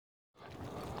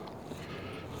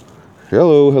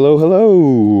Hello, hello,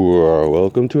 hello.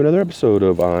 Welcome to another episode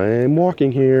of I'm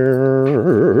Walking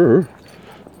Here.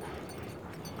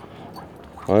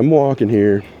 I'm walking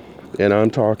here and I'm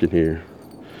talking here.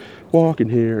 Walking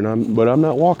here but I'm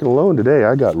not walking alone today.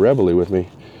 I got Reveille with me.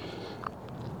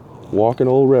 Walking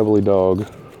old Reveille dog.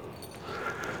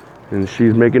 And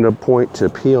she's making a point to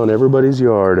pee on everybody's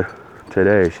yard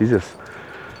today. She's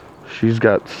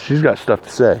got stuff to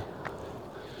say.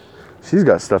 She's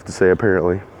got stuff to say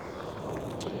apparently.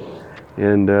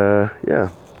 And yeah.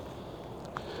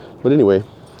 But anyway,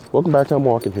 welcome back to I'm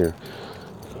Walking Here.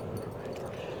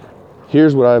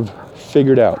 Here's what I've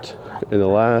figured out in the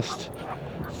last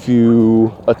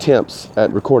few attempts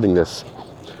at recording this.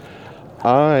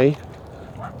 I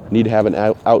need to have an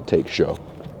outtake show.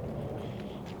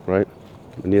 Right?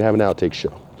 I need to have an outtake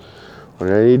show.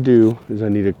 What I need to do is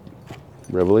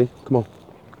Reveille, come on.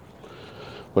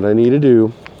 What I need to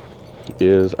do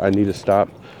is I need to stop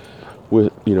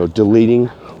with, deleting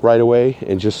right away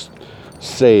and just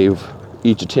save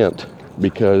each attempt,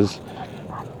 because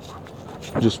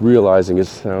just realizing it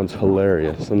sounds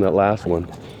hilarious. And that last one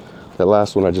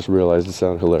I just realized it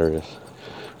sounded hilarious,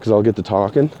 because I'll get to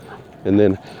talking and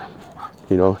then,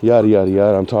 yada, yada,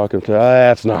 yada. I'm talking to,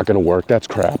 that's not going to work. That's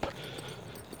crap.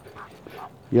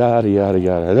 Yada, yada,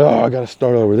 yada. Oh, I got to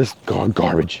start over. This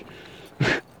garbage.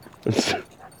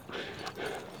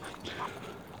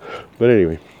 But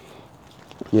anyway,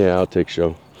 yeah, outtake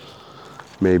show.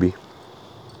 Maybe.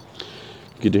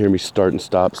 Get to hear me start and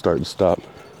stop.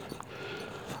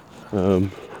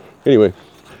 Anyway,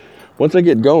 once I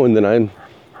get going, then I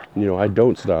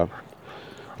don't stop.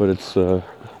 But it's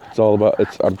all about,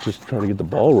 I'm just trying to get the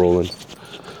ball rolling.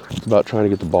 It's about trying to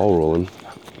get the ball rolling.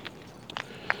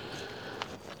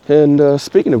 And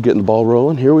speaking of getting the ball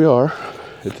rolling, here we are.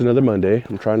 It's another Monday.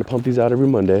 I'm trying to pump these out every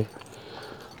Monday.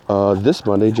 This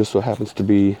Monday just so happens to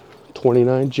be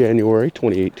 29 January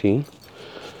 2018.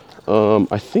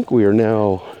 I think we are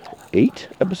now 8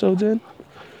 episodes in.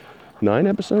 9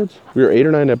 episodes? We are 8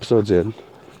 or 9 episodes in.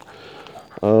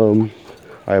 I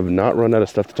have not run out of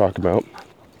stuff to talk about.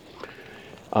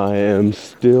 I am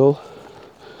still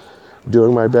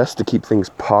doing my best to keep things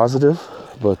positive,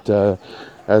 but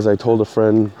as I told a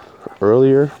friend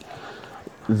earlier,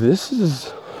 I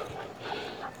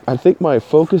think my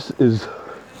focus is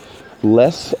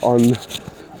less on,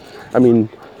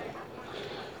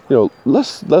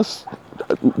 less,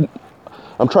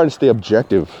 I'm trying to stay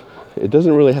objective. It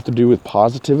doesn't really have to do with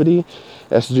positivity. It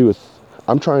has to do with,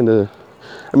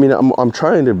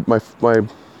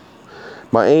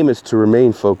 my aim is to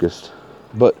remain focused,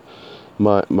 but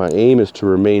my aim is to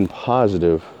remain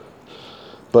positive,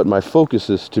 but my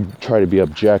focus is to try to be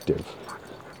objective,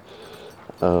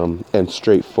 and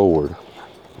straightforward.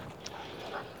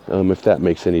 If that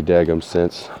makes any daggum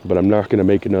sense. But I'm not going to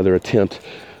make another attempt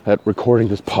at recording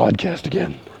this podcast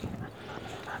again.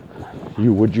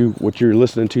 What you're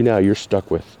listening to now, you're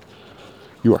stuck with.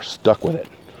 You are stuck with it.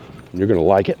 You're going to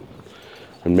like it.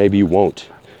 And maybe you won't.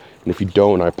 And if you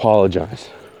don't, I apologize.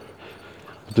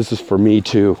 But this is for me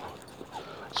too.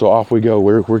 So off we go.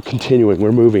 We're continuing.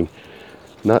 We're moving.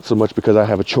 Not so much because I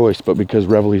have a choice, but because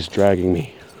Reveille's dragging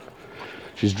me.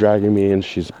 She's dragging me, and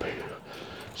she's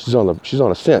on a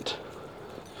scent.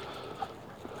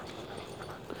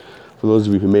 For those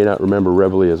of you who may not remember,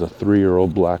 Reveille is a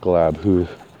 3-year-old black lab who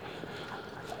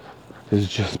is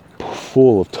just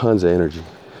full of tons of energy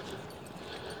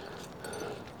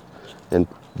and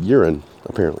urine,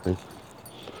 apparently.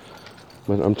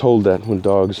 But I'm told that when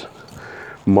dogs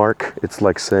mark, it's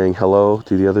like saying hello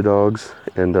to the other dogs,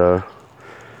 and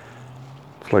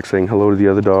it's like saying hello to the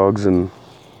other dogs and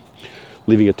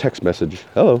leaving a text message.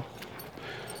 Hello.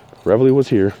 Reveille was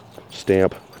here.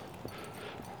 Stamp.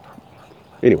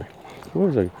 Anyway,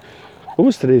 what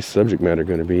was today's subject matter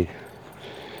going to be?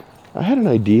 I had an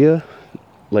idea,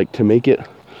 to make it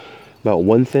about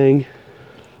one thing.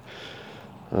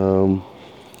 I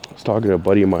was talking to a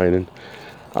buddy of mine, and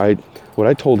what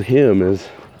I told him is,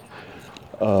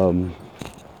 it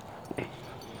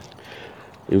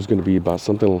was going to be about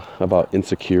something about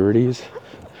insecurities.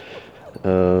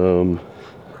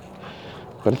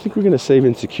 But I think we're going to save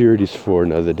insecurities for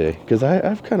another day, because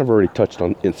I've kind of already touched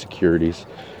on insecurities.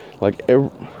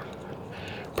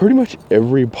 Pretty much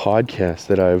every podcast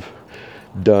that I've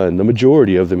done, the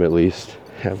majority of them at least,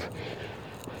 have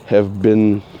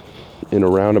been in a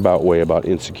roundabout way about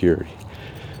insecurity.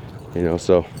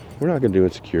 So we're not going to do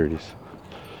insecurities.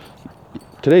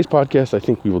 Today's podcast, I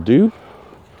think we will do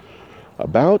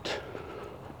about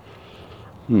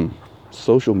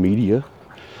social media.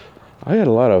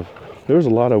 There was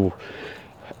a lot of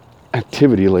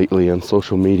activity lately on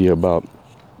social media about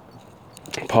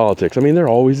politics. I mean, there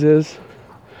always is.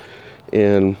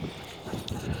 And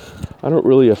I don't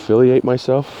really associate.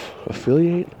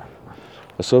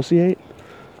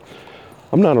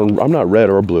 I'm not red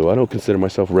or blue. I don't consider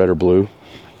myself red or blue.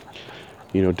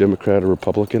 Democrat or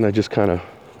Republican. I just kind of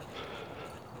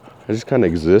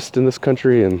exist in this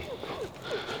country and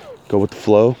go with the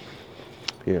flow.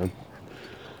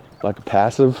 Like a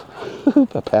passive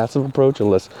approach,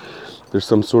 unless there's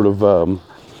some sort of what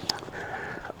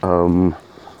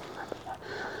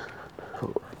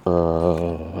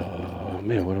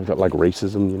was that, like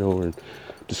racism, or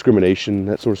discrimination,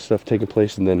 that sort of stuff taking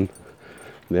place, and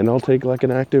then I'll take like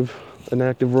an active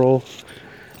role.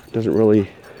 Doesn't really,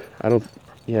 I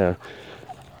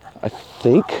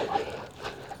think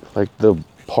like the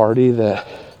party that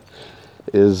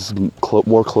is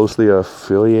more closely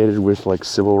affiliated with like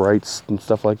civil rights and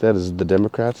stuff like that is the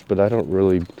Democrats, but I don't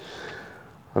really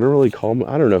call them,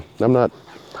 I don't know. I'm not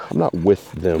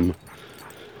with them.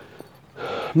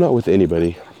 I'm not with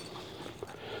anybody.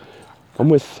 I'm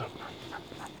with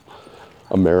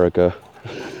America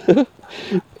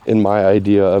in my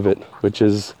idea of it, which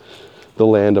is the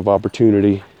land of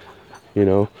opportunity,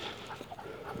 land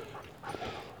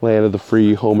of the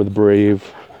free, home of the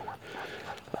brave,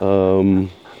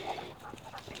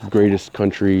 greatest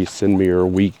country, send me are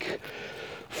weak,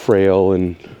 frail,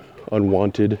 and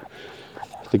unwanted.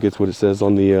 I think it's what it says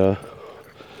on the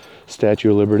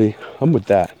Statue of Liberty. I'm with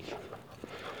that.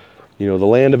 The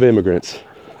land of immigrants.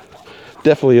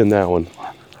 Definitely in that one.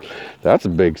 That's a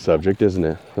big subject, isn't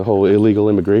it? The whole illegal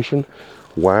immigration.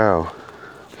 Wow.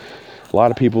 A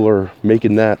lot of people are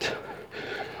making that.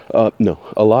 A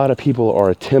lot of people are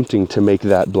attempting to make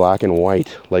that black and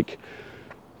white, like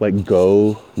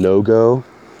go, no go.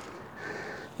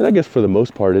 And I guess for the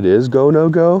most part it is go, no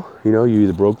go. You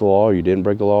either broke the law or you didn't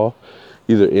break the law.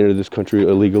 You either entered this country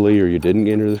illegally or you didn't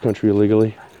enter this country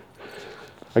illegally.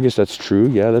 I guess that's true.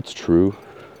 Yeah, that's true.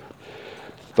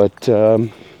 But, as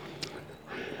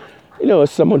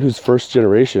someone who's first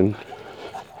generation,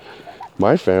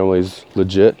 my family's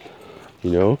legit,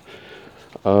 not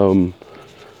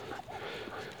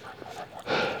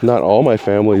all my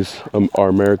families are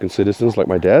American citizens. Like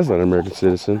my dad's not an American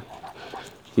citizen.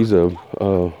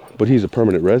 But he's a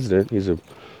permanent resident. He's a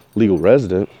legal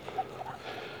resident.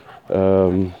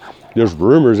 There's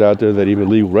rumors out there that even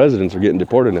legal residents are getting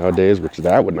deported nowadays, which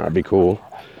that would not be cool.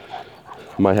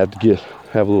 Might have to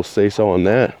have a little say-so on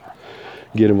that.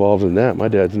 Get involved in that. My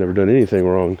dad's never done anything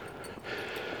wrong.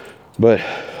 But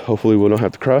hopefully we don't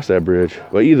have to cross that bridge.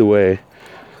 But either way,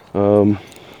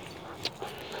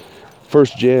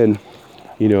 first gen,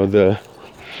 the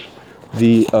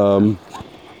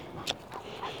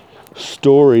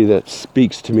story that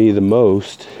speaks to me the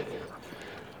most,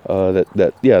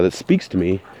 that speaks to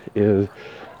me is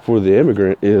for the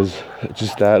immigrant is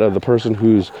just that of the person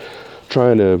who's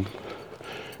trying to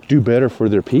do better for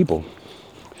their people.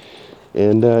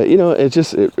 And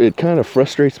it kind of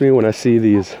frustrates me when I see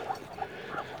these.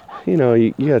 You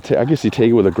gotta I guess you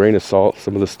take it with a grain of salt,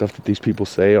 some of the stuff that these people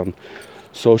say on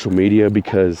social media,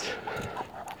 because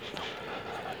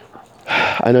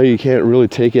I know you can't really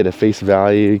take it at face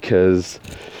value, because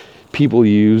people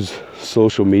use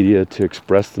social media to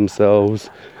express themselves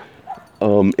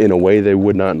in a way they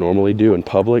would not normally do in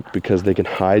public, because they can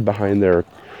hide behind their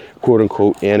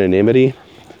quote-unquote anonymity.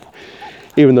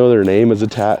 Even though their name is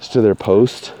attached to their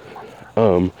post,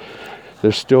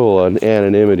 there's still an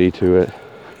anonymity to it.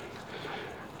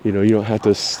 You don't have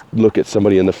to look at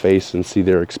somebody in the face and see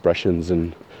their expressions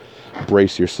and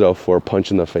brace yourself for a punch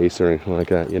in the face or anything like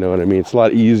that. You know what I mean? It's a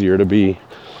lot easier to be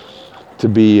it's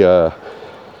a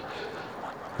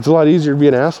lot easier to be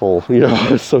an asshole,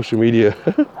 on social media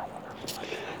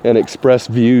and express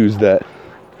views that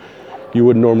you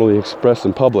wouldn't normally express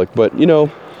in public. But,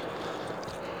 to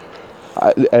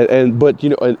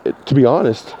be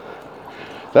honest,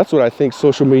 that's what I think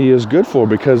social media is good for,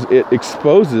 because it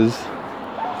exposes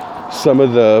some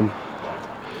of the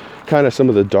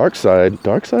dark side,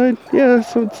 yeah,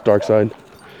 so it's dark side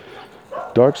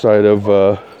of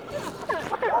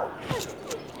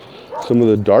some of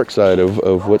the dark side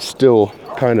of what still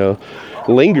kind of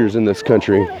lingers in this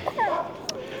country.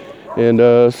 And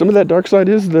some of that dark side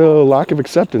is the lack of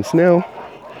acceptance. Now,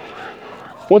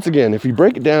 once again, if you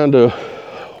break it down to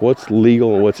what's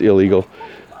legal and what's illegal,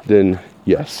 then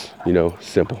yes,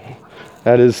 simple.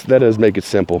 That does make it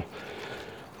simple.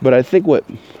 But I think what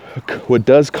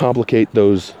does complicate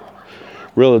those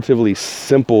relatively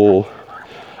simple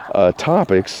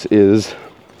topics is,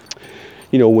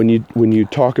 when you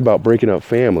talk about breaking up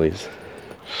families,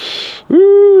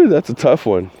 that's a tough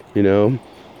one, When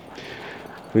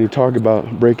you talk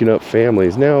about breaking up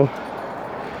families. Now,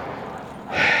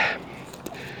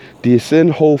 Do you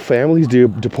send whole families? Do you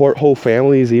deport whole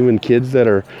families, even kids that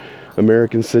are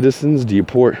American citizens? Do you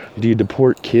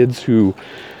deport kids who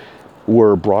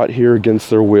were brought here against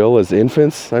their will as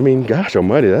infants? I mean, gosh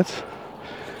almighty,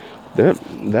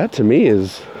 that to me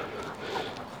is,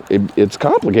 it's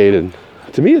complicated.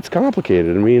 To me, it's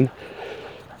complicated. I mean,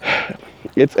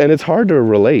 it's hard to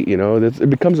relate, you know. It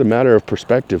becomes a matter of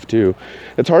perspective too.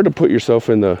 It's hard to put yourself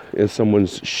in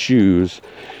someone's shoes.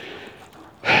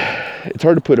 It's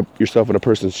hard to put yourself in a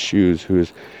person's shoes who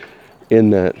is in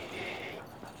that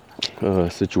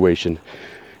situation.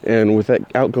 And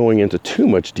without going into too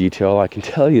much detail, I can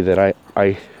tell you that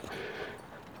I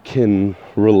can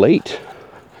relate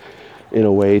in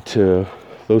a way to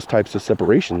those types of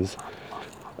separations,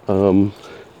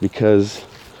 because,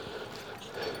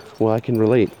 well, I can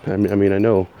relate. I mean, I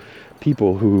know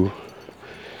people who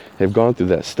have gone through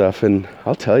that stuff, and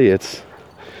I'll tell you, it's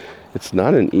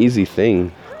not an easy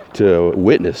thing to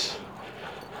witness.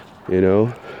 You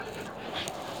know,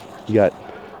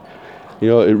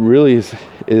 it really is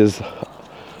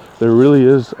there really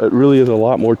is a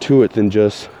lot more to it than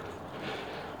just,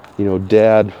 you know,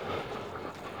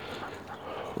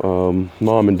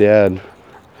 mom and dad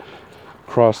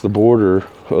cross the border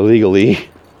illegally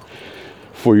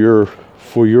to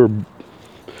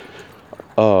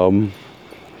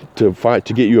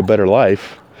get you a better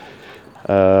life,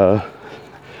 because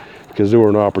there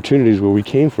were no opportunities where we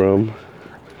came from,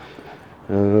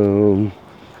 and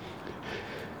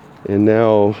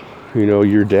now, you know,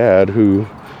 your dad, who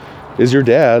is your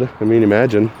dad, I mean,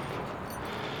 imagine,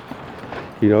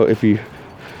 you know,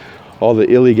 all the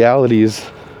illegalities,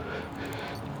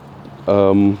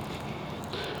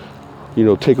 you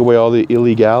know, take away all the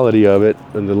illegality of it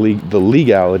and the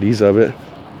legalities of it.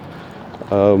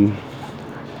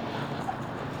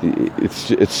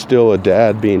 It's still a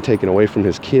dad being taken away from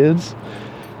his kids,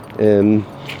 and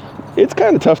it's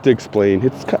kind of tough to explain.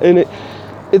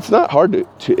 It's not hard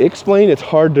to explain. It's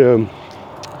hard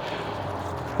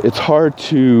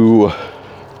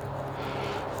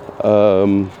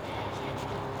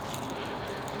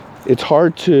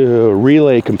to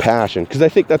relay compassion, because I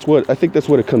think that's what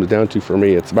it comes down to for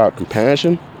me. It's about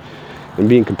compassion and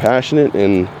being compassionate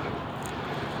and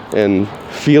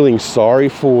feeling sorry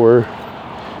for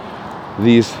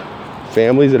these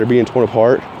families that are being torn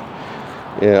apart,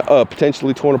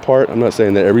 potentially torn apart. I'm not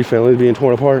saying that every family is being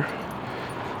torn apart,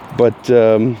 but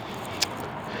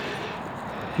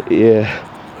yeah,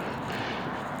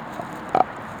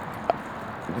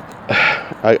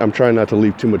 I'm trying not to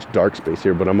leave too much dark space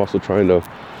here, but I'm also trying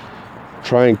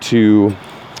to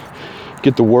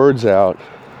get the words out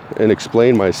and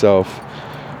explain myself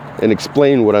and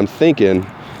explain what I'm thinking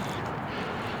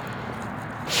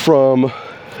from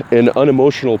an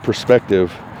unemotional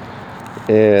perspective,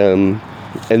 and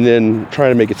then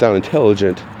trying to make it sound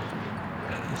intelligent,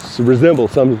 resemble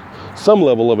some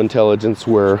level of intelligence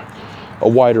where a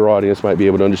wider audience might be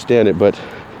able to understand it. But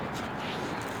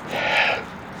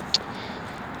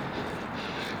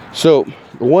so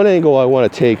the one angle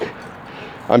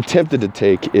I'm tempted to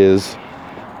take, is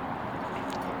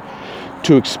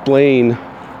to explain,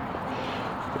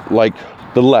 like,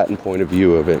 the Latin point of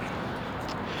view of it.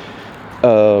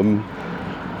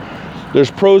 There's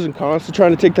pros and cons to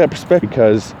trying to take that perspective,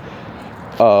 because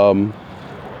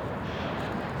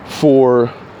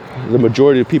for the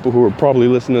majority of people who are probably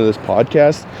listening to this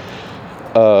podcast,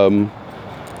 and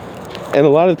a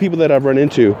lot of the people that I've run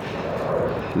into,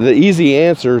 the easy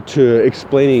answer to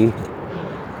explaining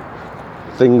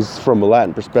things from a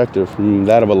Latin perspective, from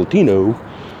that of a Latino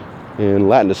and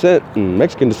Latin descent and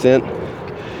Mexican descent,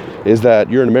 is that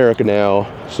you're in America now,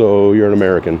 so you're an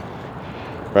American,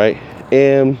 right?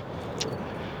 And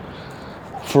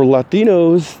for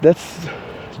Latinos,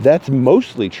 that's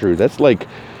mostly true. That's like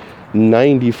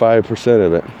 95%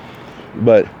 of it.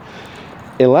 But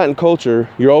in Latin culture,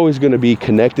 you're always going to be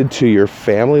connected to your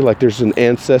family. Like, there's an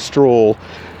ancestral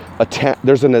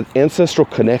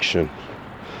connection,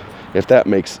 if that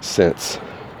makes sense.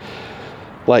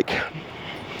 Like,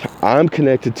 I'm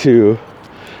connected to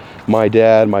my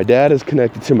dad. My dad is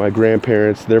connected to my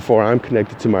grandparents. Therefore, I'm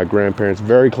connected to my grandparents,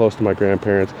 very close to my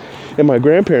grandparents. And my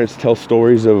grandparents tell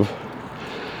stories of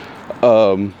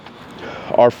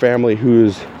our family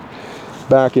who's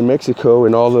back in Mexico,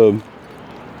 and all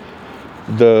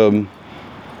the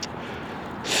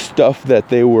stuff that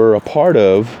they were a part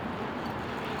of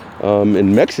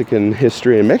in Mexican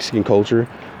history and Mexican culture.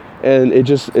 And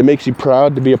it makes you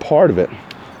proud to be a part of it.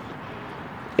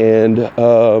 And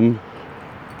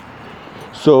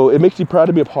so it makes you proud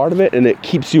to be a part of it, and it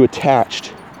keeps you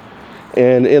attached.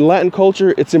 And in Latin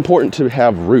culture, it's important to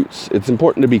have roots. It's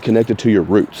important to be connected to your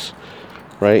roots.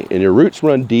 right? And your roots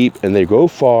run deep and they go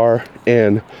far.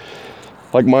 And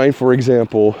like mine, for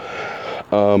example,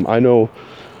 I know,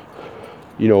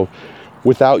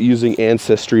 without using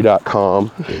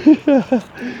Ancestry.com,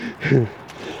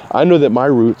 I know that my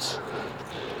roots,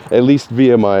 at least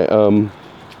via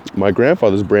my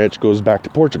grandfather's branch, goes back to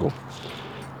Portugal,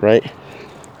 right?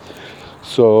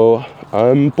 So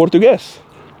I'm Portuguese.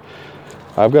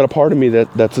 I've got a part of me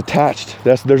that's attached.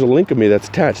 There's a link of me that's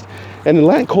attached. And in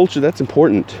Latin culture, that's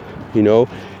important.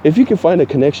 If you can find a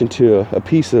connection to a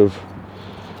piece of,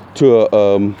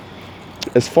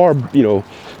 as far, to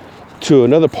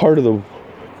another part of the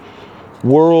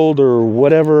world or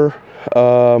whatever,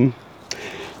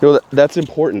 that's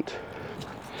important.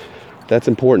 That's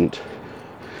important.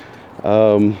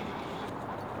 I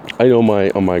know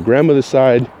on my grandmother's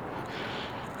side,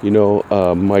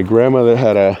 my grandmother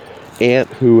had a aunt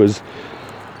who was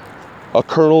a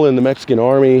colonel in the Mexican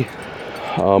army,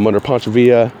 under Pancho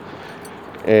Villa,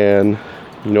 and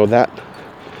that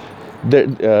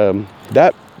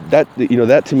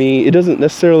to me, it doesn't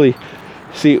necessarily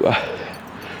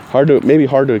hard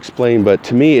to explain, but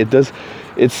to me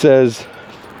it says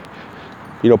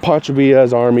Pancho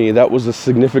Villa's army, that was a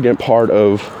significant part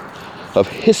of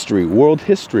history, world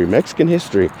history, Mexican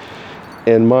history.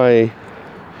 And I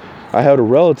had a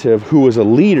relative who was a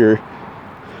leader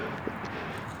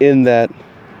in that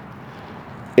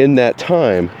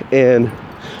time, and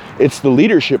it's the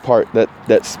leadership part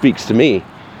that speaks to me,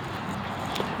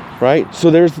 right?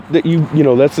 So there's that,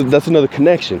 that's another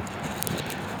connection.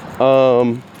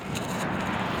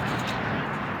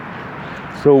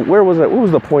 So where was that? What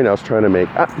was the point I was trying to make?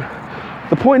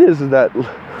 The point is that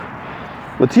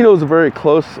Latinos are very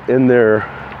close in their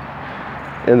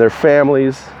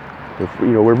families.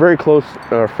 We're very close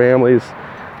in our families,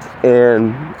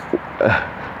 and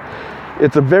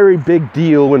it's a very big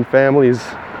deal when families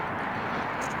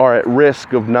are at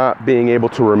risk of not being able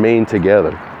to remain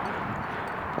together.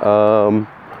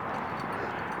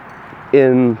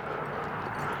 In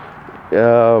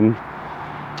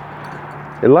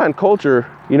Latin culture,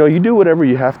 you do whatever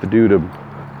you have to do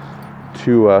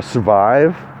to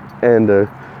survive and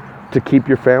to keep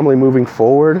your family moving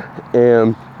forward.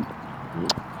 And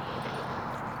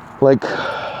like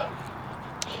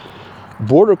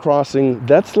border crossing,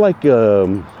 that's like I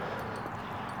don't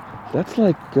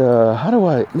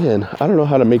know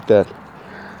how to make that,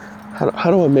 how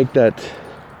do I make that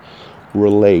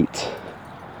relate?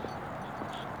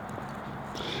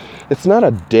 It's not a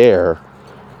dare,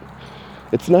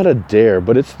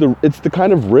 but it's the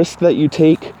kind of risk that you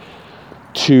take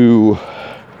to,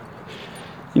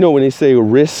 when they say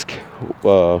risk,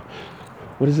 what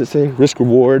does it say? Risk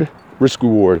reward.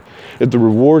 If the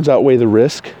rewards outweigh the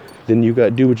risk, then you got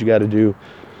to do what you got to do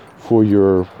for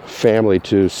your family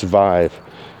to survive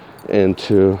and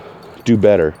to do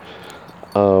better.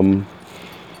 When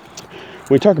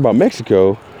we talk about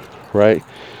Mexico, right?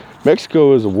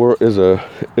 Mexico is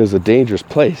a dangerous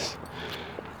place,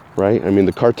 right? I mean,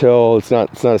 the cartel. It's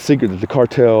not a secret that the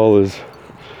cartel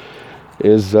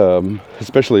is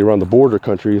especially around the border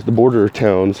countries, the border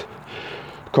towns.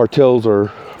 Cartels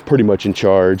are pretty much in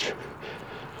charge.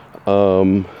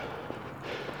 The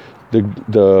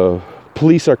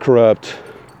police are corrupt.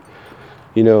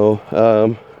 Maybe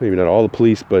not all the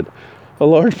police, but a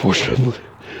large portion of the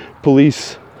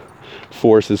police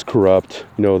force is corrupt.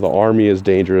 The army is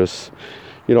dangerous.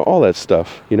 All that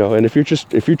stuff. And if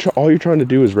all you're trying to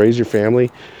do is raise your family,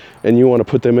 and you want to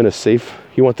put them in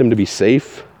you want them to be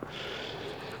safe,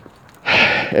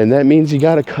 and that means you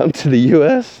got to come to the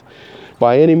U.S.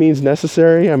 by any means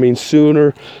necessary. I mean,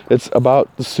 it's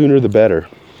about the sooner the better.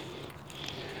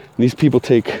 These people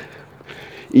take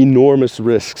enormous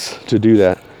risks to do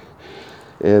that,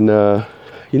 and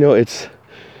it's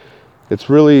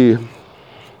really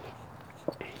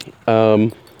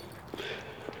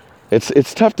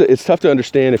it's tough to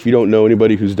understand if you don't know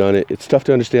anybody who's done it. It's tough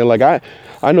to understand. Like I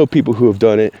know people who have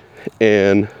done it,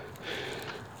 and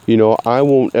I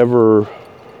won't ever,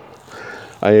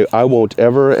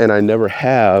 and I never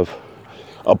have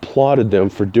applauded them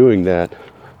for doing that.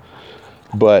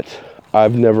 But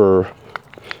I've never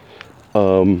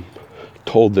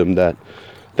told them that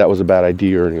was a bad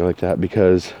idea or anything like that,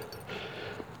 because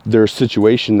their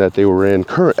situation that they were in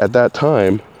at that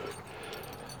time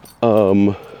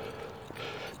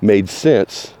made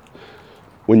sense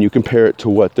when you compare it to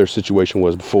what their situation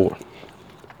was before.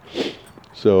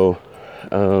 So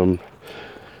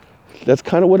that's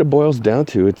kind of what it boils down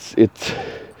to. It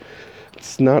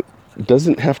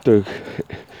doesn't have to,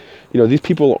 these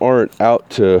people aren't out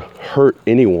to hurt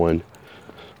anyone.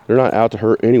 They're not out to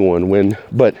hurt anyone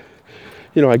but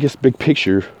I guess big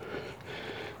picture,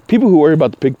 people who worry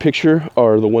about the big picture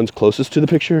are the ones closest to the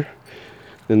picture,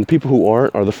 and the people who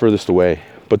aren't are the furthest away.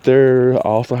 But they're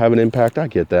also have an impact. I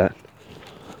get that.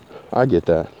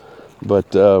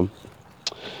 But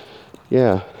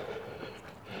yeah.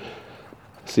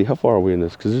 Let's see, how far are we in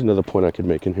this? Because there's another point I could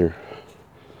make in here.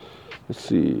 Let's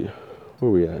see, where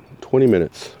are we at? 20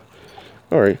 minutes.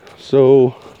 All right,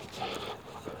 so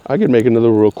I could make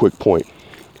another real quick point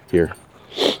here.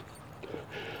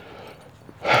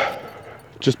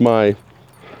 Just my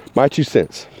 2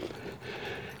 cents.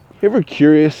 You ever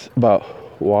curious about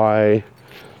why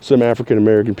some African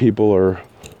American people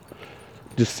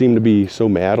just seem to be so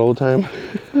mad all the time?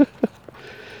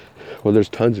 Well, there's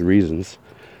tons of reasons,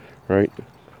 right?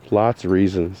 Lots of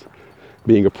reasons.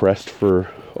 Being oppressed for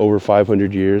over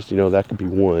 500 years, that could be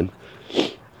one.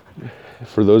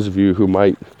 For those of you who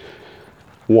might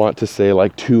want to say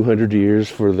like 200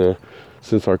 years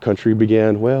since our country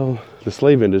began, well, the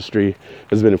slave industry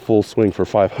has been in full swing for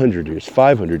 500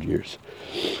 years.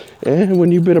 And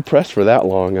when you've been oppressed for that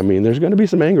long, I mean, there's going to be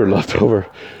some anger left over.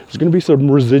 There's going to be some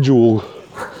residual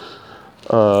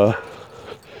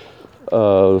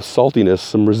saltiness,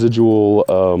 some residual,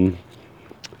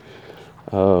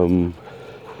 some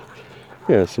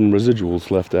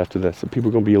residuals left after that. So people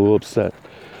are going to be a little upset.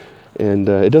 And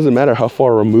it doesn't matter how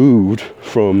far removed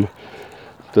from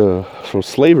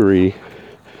slavery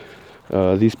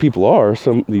these people are,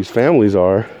 these families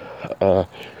are,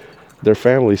 their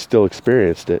families still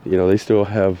experienced it. They still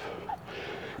have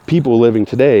people living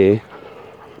today,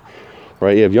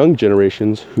 right? You have young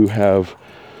generations who have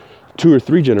 2 or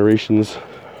 3 generations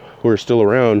who are still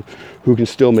around, who can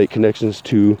still make connections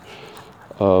to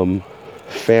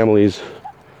family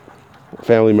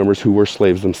members who were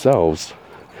slaves themselves,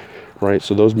 right?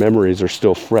 So those memories are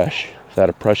still fresh. That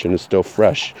oppression is still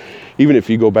fresh. Even if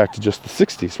you go back to just the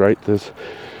 60s, right?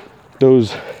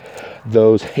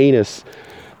 Those heinous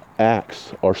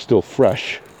acts are still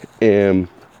fresh. And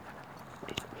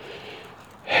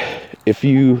if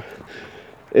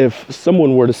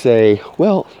someone were to say,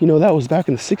 well, that was back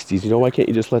in the 60s, why can't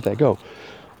you just let that go?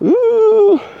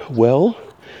 Ooh, well,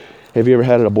 have you ever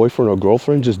had a boyfriend or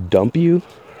girlfriend just dump you,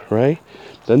 right?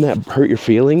 Doesn't that hurt your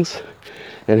feelings?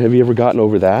 And have you ever gotten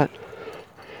over that?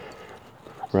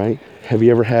 Right? Have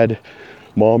you ever had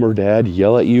mom or dad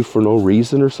yell at you for no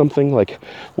reason or something? Like,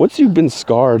 once you've been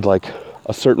scarred like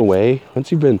a certain way,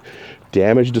 once you've been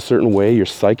damaged a certain way, your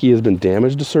psyche has been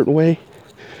damaged a certain way,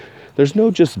 there's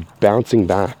no just bouncing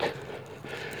back.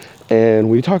 And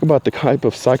when you talk about the type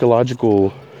of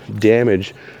psychological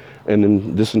damage and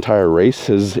then this entire race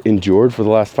has endured for the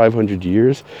last 500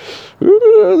 years,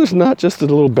 there's not just a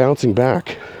little bouncing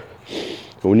back.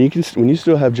 When you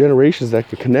still have generations that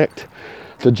can connect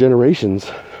to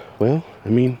generations, well, I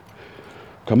mean,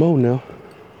 come on now.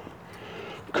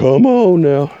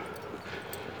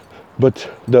 But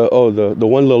the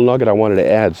one little nugget I wanted to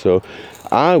add. So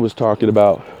I was talking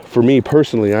about, for me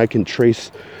personally, I can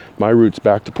trace my roots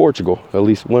back to Portugal, at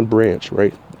least one branch,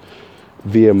 right,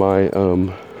 via my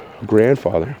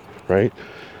grandfather, right?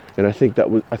 And I think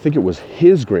it was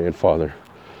his grandfather.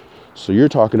 So you're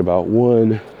talking about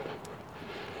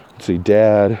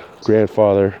dad,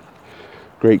 grandfather,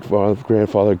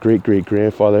 great-grandfather,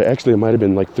 great-great-grandfather. Actually, it might have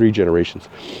been like 3 generations.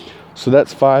 So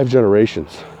that's 5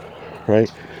 generations,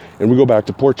 right? And we go back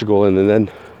to Portugal, and then,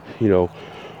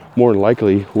 more than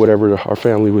likely, whatever our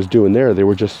family was doing there, they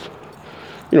were just,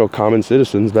 common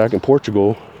citizens back in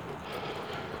Portugal,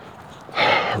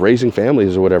 raising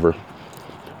families or whatever.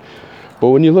 But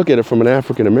when you look at it from an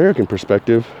African American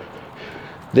perspective,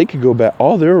 they could go back,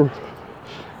 all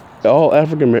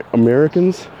African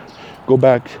Americans go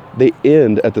back, they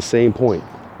end at the same point.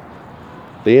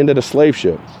 They end at a slave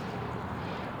ship,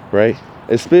 right?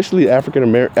 Especially African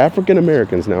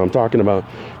Americans now. I'm not talking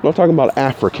about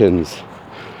Africans.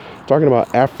 I'm talking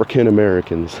about African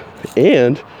Americans.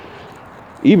 And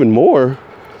even more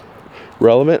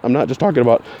relevant, I'm not just talking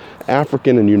about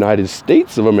African and United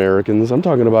States of Americans. I'm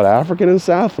talking about African and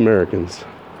South Americans,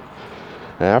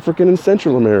 African and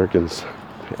Central Americans,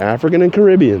 African and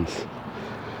Caribbeans.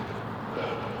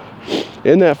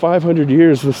 In that 500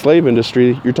 years of the slave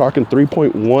industry, you're talking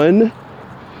 3.1.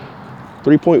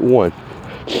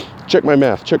 Check my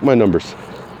math, check my numbers.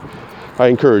 I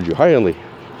encourage you, highly.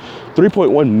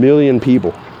 3.1 million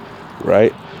people,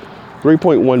 right?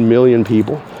 3.1 million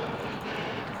people.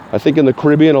 I think in the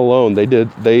Caribbean alone,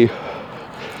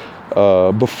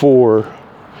 before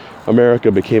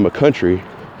America became a country,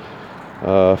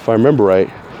 if I remember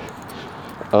right,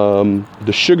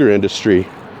 the sugar industry,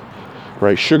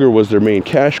 right? Sugar was their main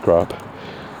cash crop,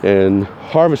 and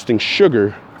harvesting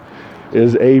sugar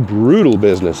is a brutal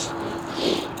business.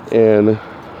 And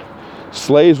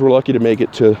Slaves were lucky to make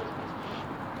it to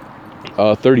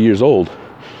 30 years old.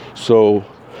 So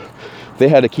they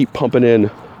had to keep pumping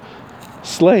in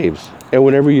slaves. And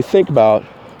whenever you think about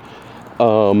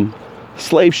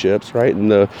slave ships, right,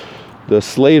 and the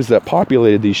slaves that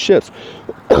populated these ships,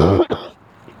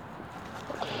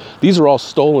 these are all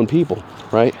stolen people,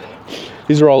 right?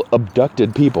 These are all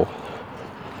abducted people.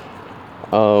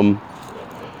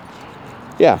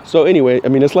 Yeah, so anyway, I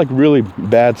mean, it's like really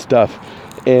bad stuff.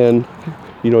 And,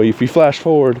 you know, if you flash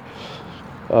forward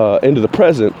into the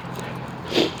present,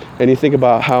 and you think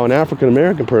about how an African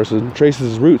American person traces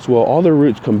his roots, well, all their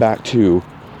roots come back to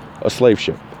a slave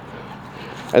ship.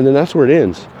 And then that's where it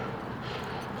ends.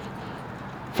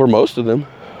 For most of them.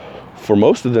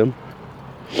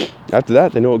 After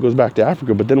that, they know it goes back to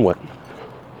Africa, but then what?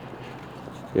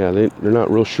 Yeah, they're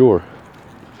not real sure.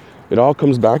 It all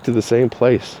comes back to the same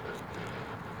place.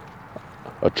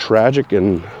 A tragic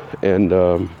and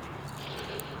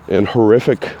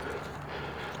horrific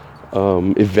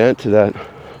event that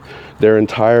their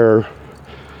entire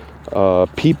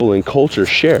people and culture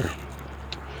share.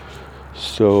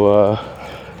 So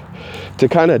to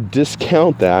kind of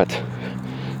discount that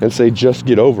and say just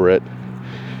get over it,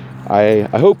 I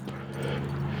hope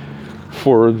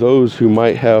for those who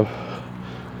might have,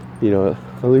 you know,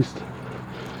 at least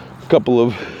a couple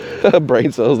of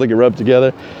brain cells that can rub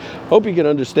together, hope you can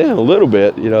understand a little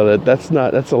bit, you know, that's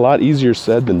a lot easier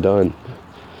said than done.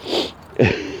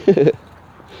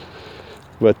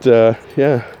 But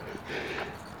yeah,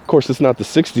 of course it's not the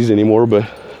 60s anymore, but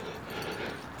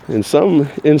in some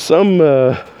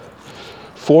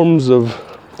forms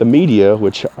of the media,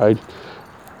 which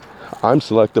I'm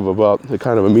selective about the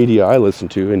kind of a media I listen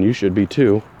to, and you should be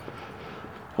too.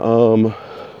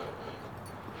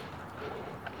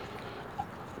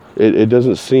 It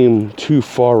doesn't seem too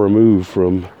far removed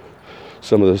from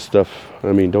some of the stuff.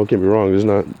 I mean, don't get me wrong, there's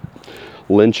not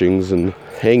lynchings and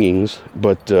hangings,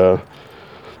 but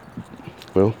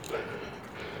well,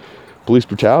 police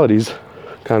brutality's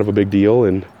kind of a big deal.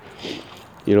 And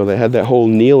you know, they had that whole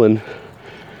kneeling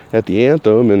at the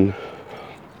anthem, and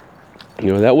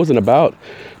you know, that wasn't about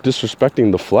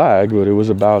disrespecting the flag, but it was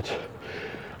about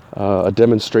a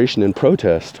demonstration and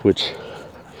protest, which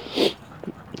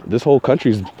this whole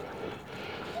country's,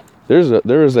 there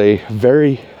is a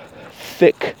very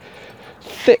thick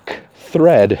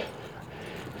thread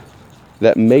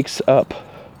that makes up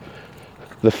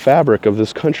the fabric of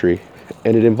this country,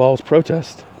 and it involves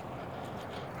protest,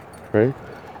 right?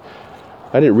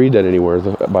 I didn't read that anywhere,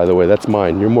 by the way. That's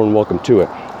mine. You're more than welcome to it.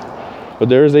 But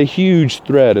there is a huge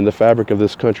thread in the fabric of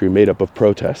this country made up of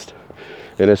protest.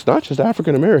 And it's not just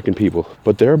African American people,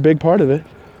 but they're a big part of it.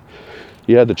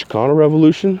 You had the Chicano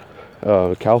Revolution,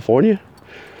 California,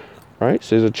 right?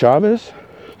 Cesar Chavez.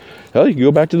 Hell, you can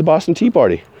go back to the Boston Tea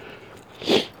Party.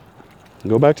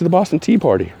 Go back to the Boston Tea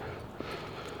Party.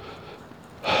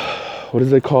 What do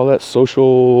they call that?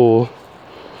 Social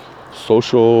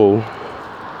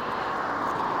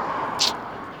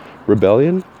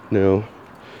rebellion? No.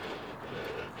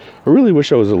 I really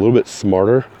wish I was a little bit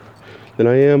smarter than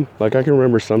I am. Like, I can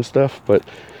remember some stuff, but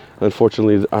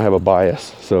unfortunately I have a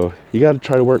bias. So you got to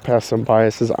try to work past some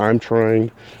biases. I'm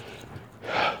trying.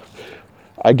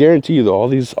 I guarantee you though, all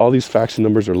these facts and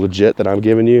numbers are legit that I'm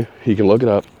giving you. You can look it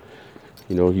up.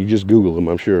 You know, you just Google them,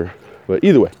 I'm sure. But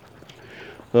either way.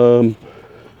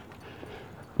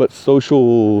 But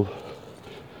social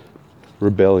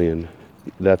rebellion,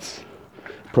 that's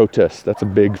protest. That's a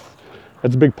big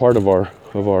part of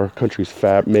our country's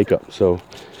makeup. So,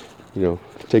 you know,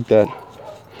 take that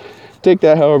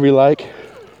however you like.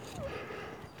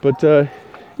 But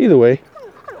either way,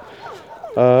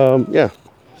 yeah.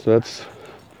 So it's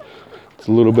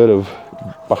a little bit of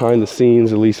behind the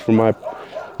scenes, at least from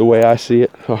the way I see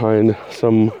it, behind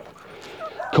some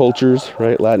cultures,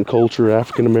 right? Latin culture,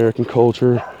 African American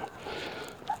culture,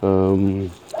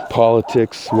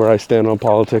 politics, where I stand on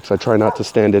politics. I try not to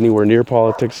stand anywhere near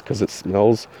politics because it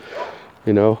smells,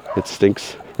 you know, it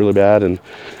stinks really bad and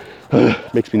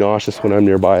makes me nauseous when I'm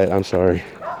nearby it. I'm sorry.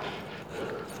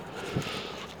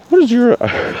 What is your? I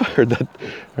heard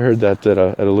that at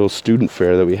a little student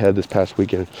fair that we had this past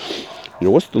weekend. You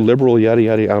know, what's the liberal yada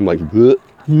yada? I'm like,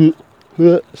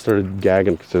 started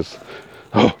gagging because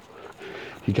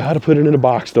you got to put it in a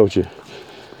box, don't you?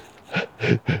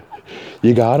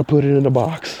 You got to put it in a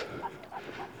box,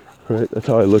 right? That's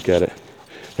how I look at it.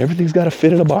 Everything's got to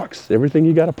fit in a box. Everything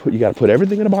you got to put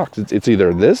everything in a box. It's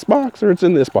either this box or it's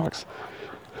in this box.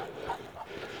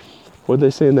 What did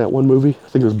they say in that one movie? I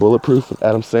think it was Bulletproof with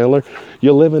Adam Sandler.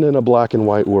 You're living in a black and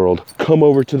white world. Come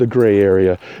over to the gray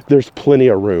area. There's plenty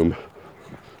of room.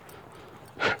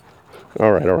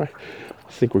 All right.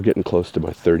 think we're getting close to my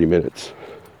 30 minutes.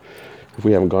 If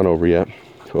we haven't gone over yet.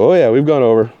 Oh yeah, we've gone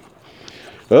over.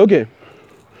 Okay.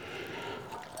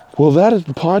 Well, that is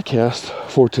the podcast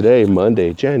for today,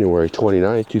 Monday, January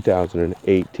 29th,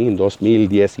 2018, 2018, 29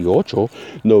 de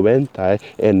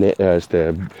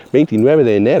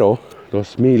enero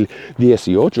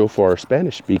 2018 for our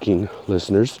Spanish-speaking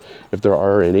listeners, if there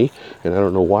are any, and I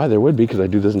don't know why there would be, because I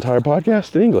do this entire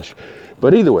podcast in English.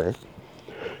 But either way,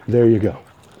 there you go.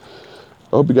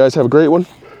 I hope you guys have a great one.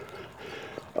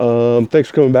 Thanks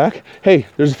for coming back. Hey,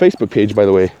 there's a Facebook page, by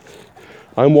the way.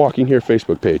 I'm Walking Here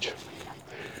Facebook page.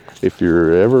 If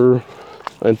you're ever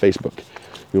on Facebook,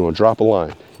 you want to drop a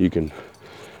line, you can.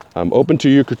 I'm open to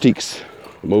your critiques.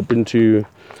 I'm open to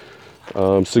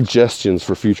suggestions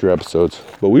for future episodes.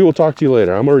 But we will talk to you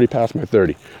later. I'm already past my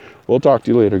 30. We'll talk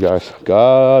to you later, guys.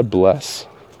 God bless.